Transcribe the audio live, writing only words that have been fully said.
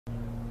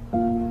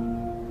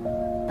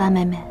八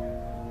妹妹，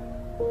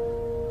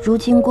如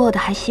今过得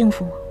还幸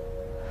福吗？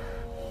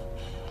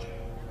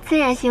自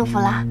然幸福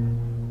了，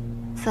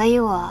所以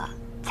我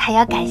才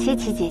要感谢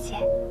七姐姐。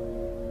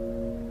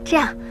这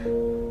样，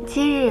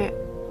今日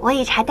我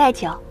以茶代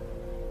酒，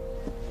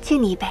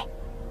敬你一杯。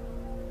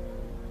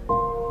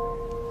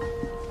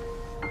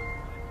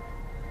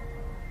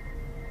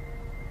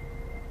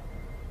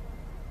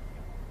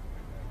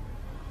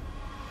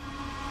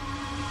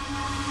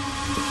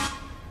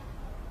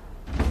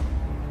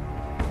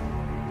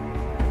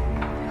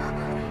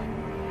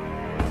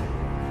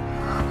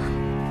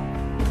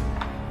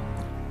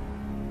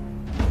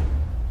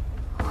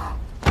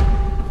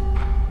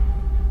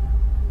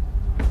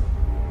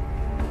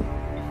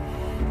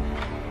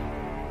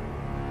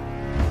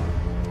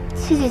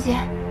七姐姐，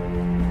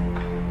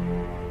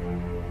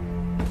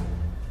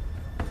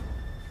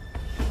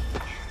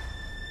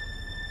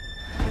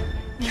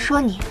你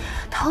说你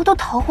逃都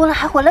逃婚了，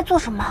还回来做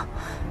什么？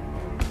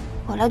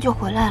回来就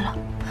回来了，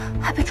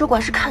还被周管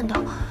事看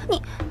到，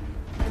你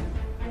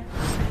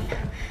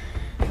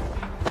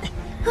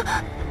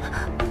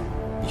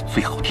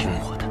最好听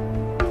我的。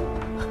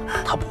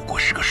她不过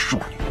是个庶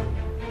女，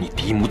你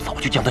嫡母早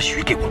就将她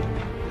许给我了。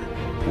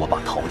我把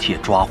陶妾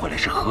抓回来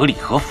是合理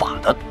合法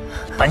的，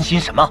担心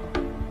什么？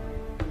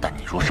但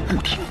你若是不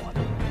听我的，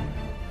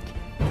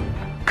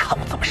看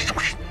我怎么收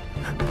拾你！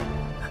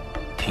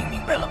听明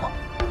白了吗？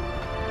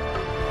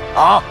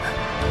啊！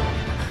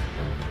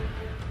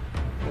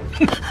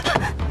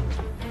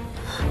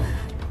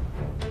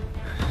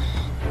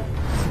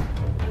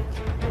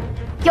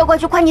要怪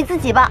就怪你自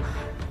己吧。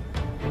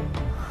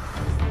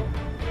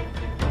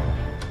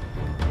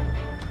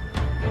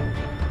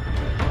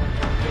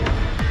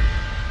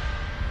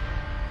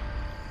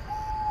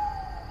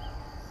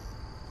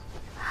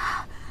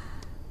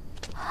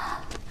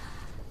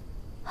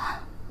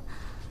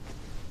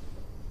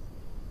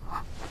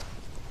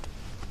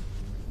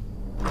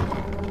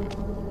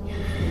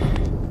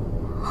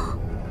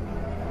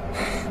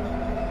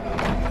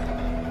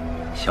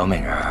小美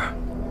人儿，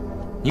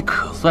你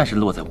可算是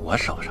落在我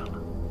手上了。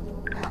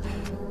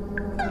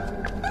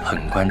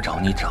本官找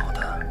你找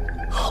的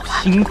好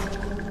辛苦。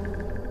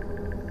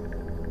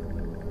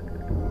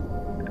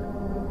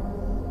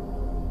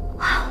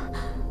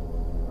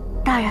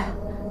大人，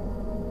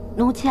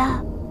奴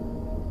家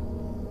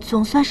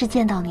总算是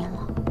见到您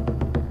了。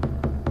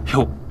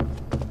哟，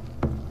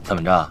怎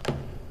么着？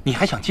你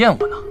还想见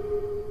我呢？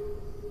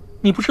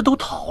你不是都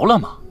逃了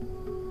吗？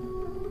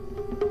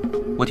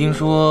我听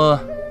说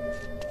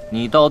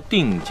你到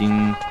定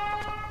京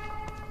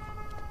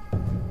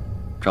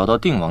找到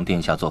定王殿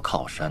下做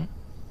靠山，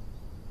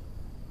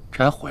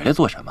这还回来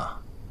做什么？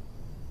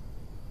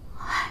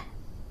唉，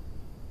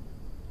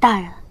大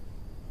人，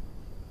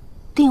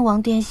定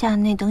王殿下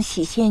那等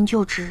喜新厌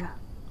旧之人，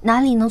哪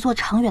里能做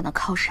长远的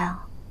靠山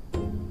啊？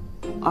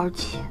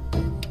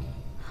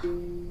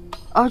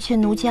而且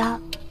奴家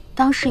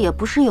当时也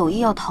不是有意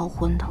要逃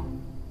婚的。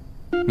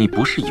你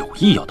不是有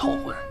意要逃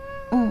婚？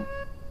嗯。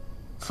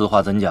此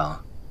话怎讲？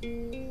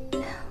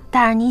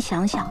大人，您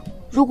想想，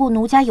如果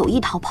奴家有意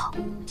逃跑，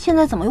现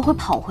在怎么又会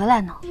跑回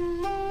来呢？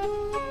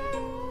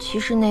其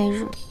实那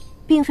日，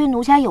并非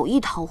奴家有意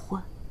逃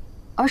婚，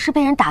而是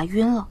被人打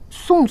晕了，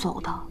送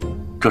走的。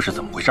这是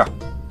怎么回事？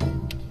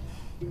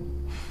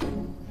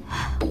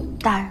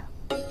大人，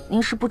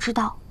您是不知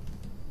道，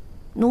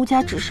奴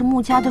家只是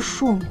穆家的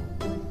庶女，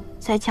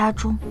在家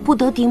中不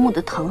得嫡母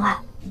的疼爱，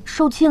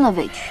受尽了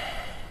委屈。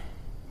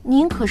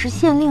您可是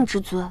县令之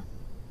尊，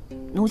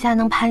奴家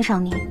能攀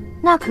上您，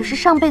那可是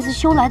上辈子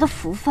修来的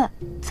福分，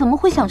怎么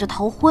会想着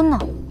逃婚呢？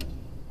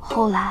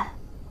后来，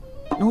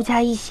奴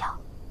家一想，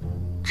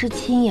这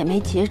亲也没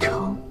结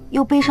成，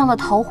又背上了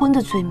逃婚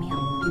的罪名，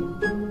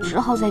只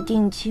好在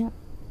定京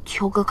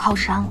求个靠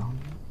山了。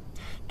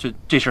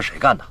这事谁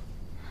干的？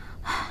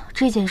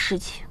这件事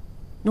情，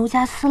奴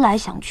家思来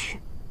想去，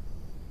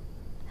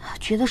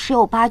觉得十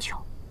有八九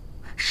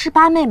是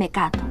八妹妹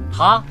干的。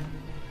她？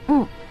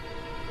嗯。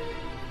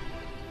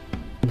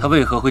她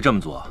为何会这么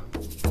做？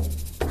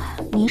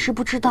您是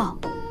不知道，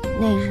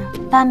那日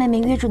八妹妹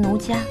约着奴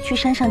家去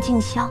山上进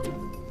香，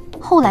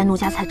后来奴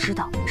家才知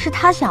道是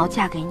她想要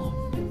嫁给你。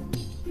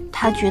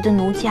她觉得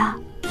奴家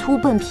粗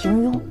笨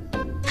平庸，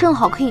正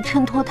好可以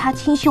衬托她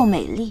清秀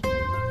美丽。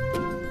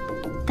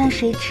但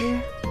谁知，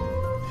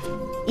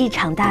一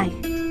场大雨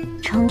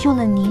成就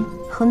了您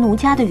和奴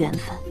家的缘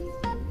分，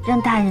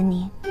让大人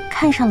您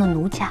看上了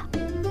奴家。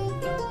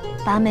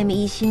八妹妹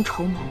一心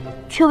筹谋，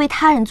却为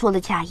他人做了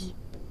嫁衣，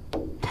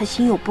她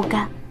心有不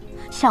甘，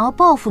想要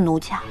报复奴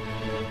家。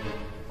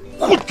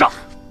混账！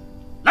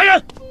来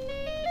人，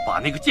把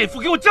那个贱妇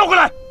给我叫回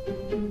来！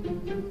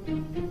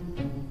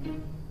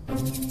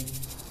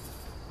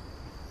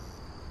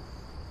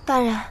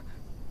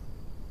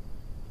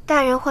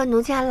大人唤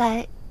奴家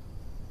来，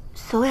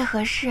所谓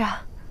何事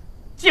啊？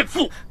贱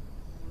妇，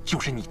就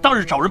是你当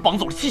日找人绑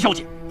走了七小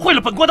姐，坏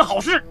了本官的好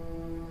事。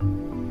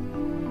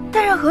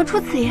大人何出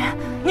此言？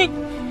你，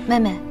妹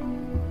妹，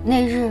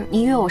那日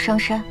你约我上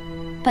山，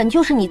本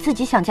就是你自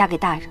己想嫁给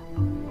大人，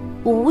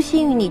我无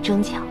心与你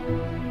争抢，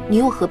你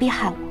又何必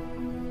害我？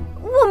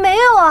我没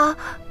有啊。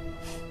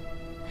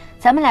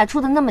咱们俩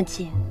住的那么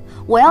近，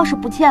我要是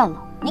不见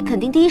了，你肯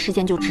定第一时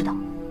间就知道。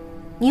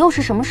你又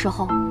是什么时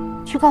候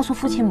去告诉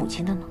父亲母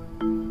亲的呢？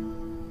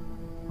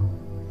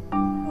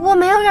我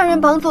没有让人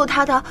绑走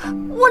他的，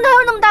我哪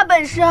有那么大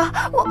本事啊！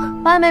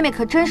班妹妹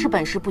可真是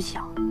本事不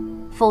小，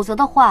否则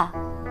的话，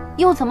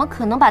又怎么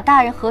可能把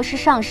大人何时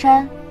上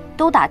山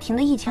都打听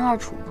得一清二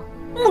楚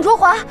呢？穆卓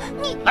华，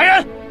你来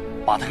人，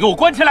把他给我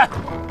关起来，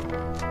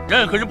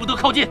任何人不得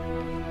靠近。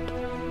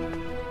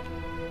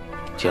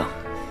请。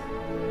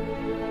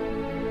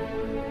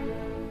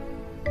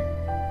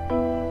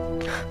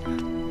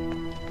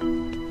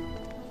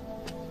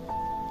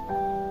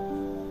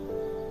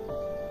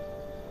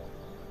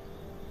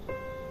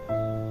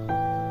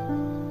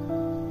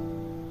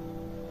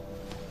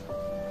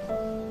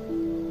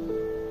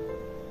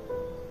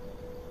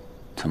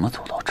怎么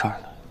走到这儿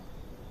来？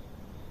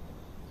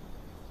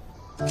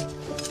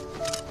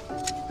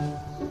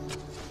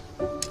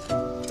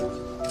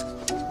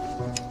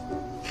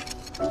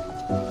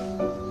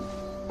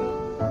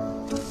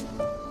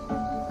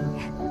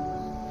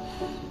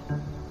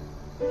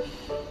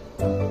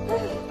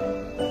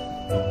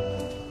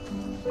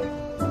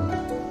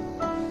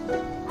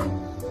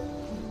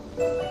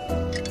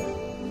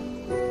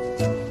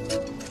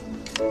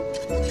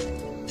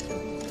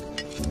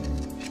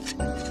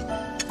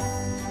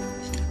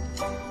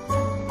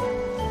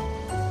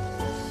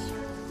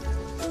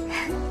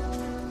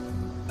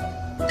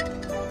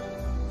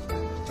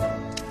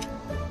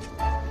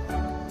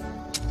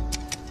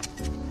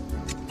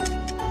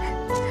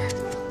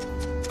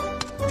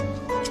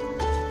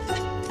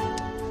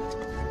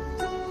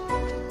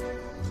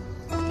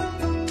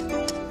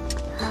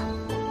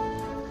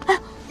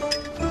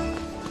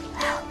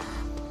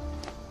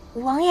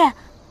王爷，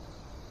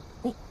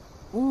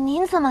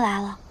您怎么来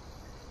了？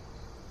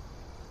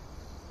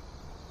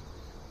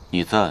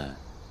你在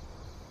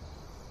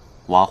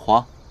挖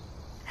花？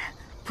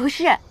不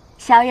是，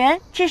小人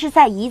这是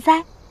在移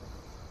栽。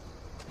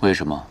为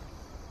什么？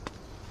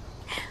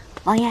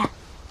王爷，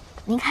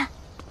您看，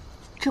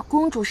这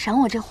公主赏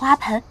我这花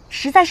盆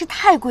实在是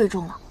太贵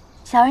重了，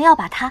小人要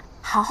把它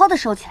好好的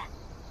收起来。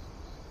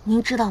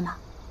您知道吗？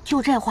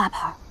就这花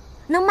盆，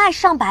能卖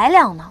上百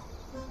两呢。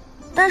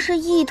但是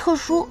意义特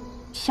殊，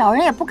小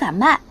人也不敢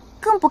卖，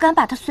更不敢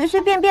把它随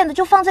随便便的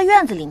就放在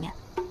院子里面，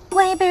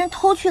万一被人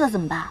偷去了怎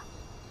么办？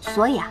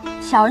所以啊，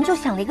小人就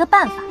想了一个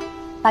办法，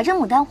把这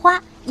牡丹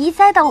花移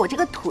栽到我这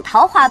个土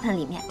陶花盆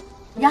里面，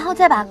然后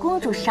再把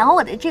公主赏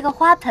我的这个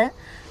花盆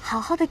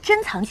好好的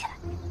珍藏起来。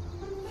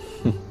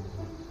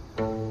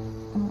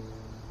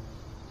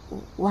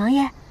王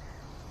爷，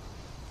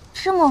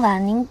这么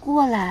晚您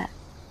过来，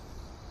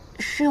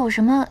是有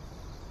什么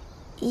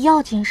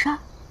要紧事儿？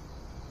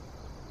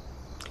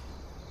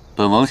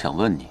本王想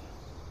问你，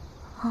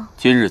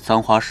今日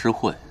簪花诗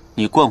会，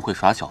你惯会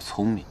耍小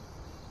聪明，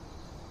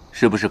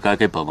是不是该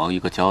给本王一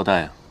个交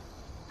代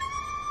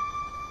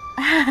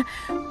啊？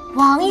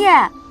王爷，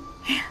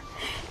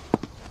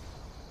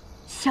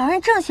小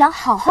人正想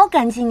好好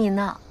感激您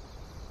呢。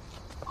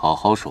好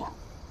好说。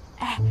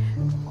哎，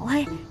王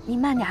爷，您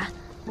慢点啊。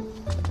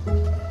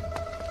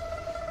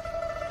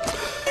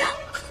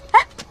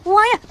哎，王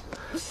爷，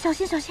小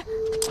心小心。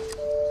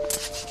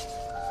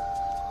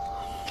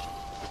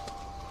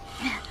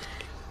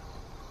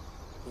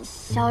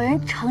小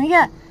人承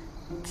认，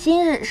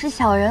今日是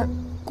小人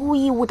故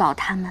意误导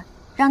他们，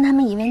让他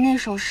们以为那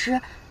首诗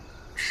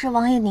是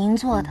王爷您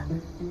做的。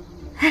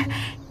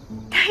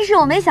但是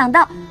我没想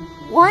到，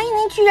王爷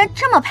您居然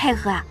这么配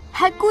合啊，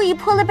还故意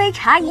泼了杯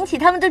茶引起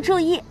他们的注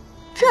意，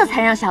这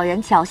才让小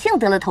人侥幸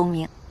得了头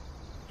名。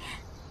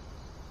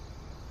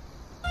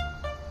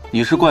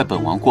你是怪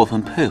本王过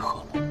分配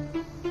合了？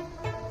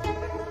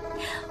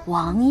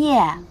王爷，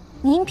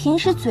您平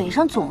时嘴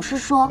上总是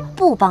说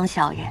不帮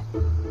小人，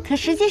可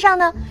实际上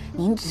呢，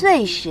您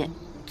最是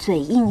嘴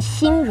硬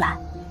心软，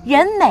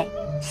人美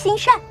心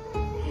善，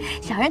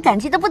小人感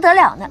激的不得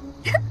了呢。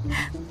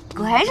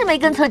果然是没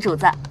跟错主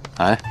子。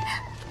哎，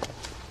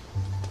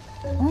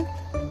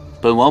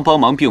本王帮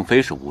忙并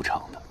非是无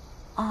偿的。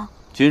哦，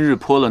今日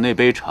泼了那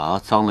杯茶，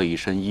脏了一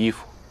身衣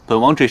服，本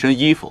王这身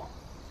衣服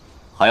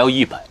还要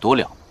100多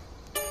两。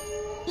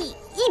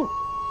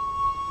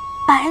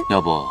100？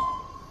要不，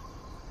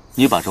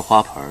你把这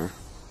花盆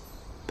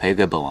赔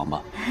给本王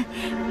吧。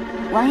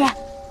王爷，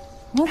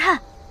您看，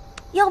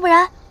要不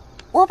然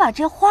我把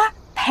这花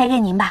赔给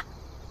您吧。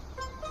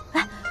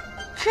哎，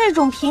这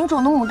种品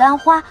种的牡丹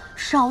花，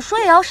少说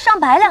也要上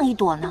百两一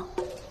朵呢。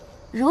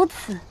如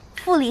此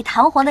富丽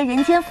堂皇的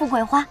人间富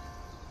贵花，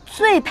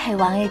最配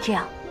王爷这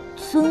样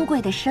尊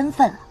贵的身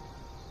份了。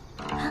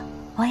啊，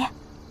王爷，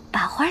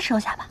把花收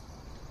下吧。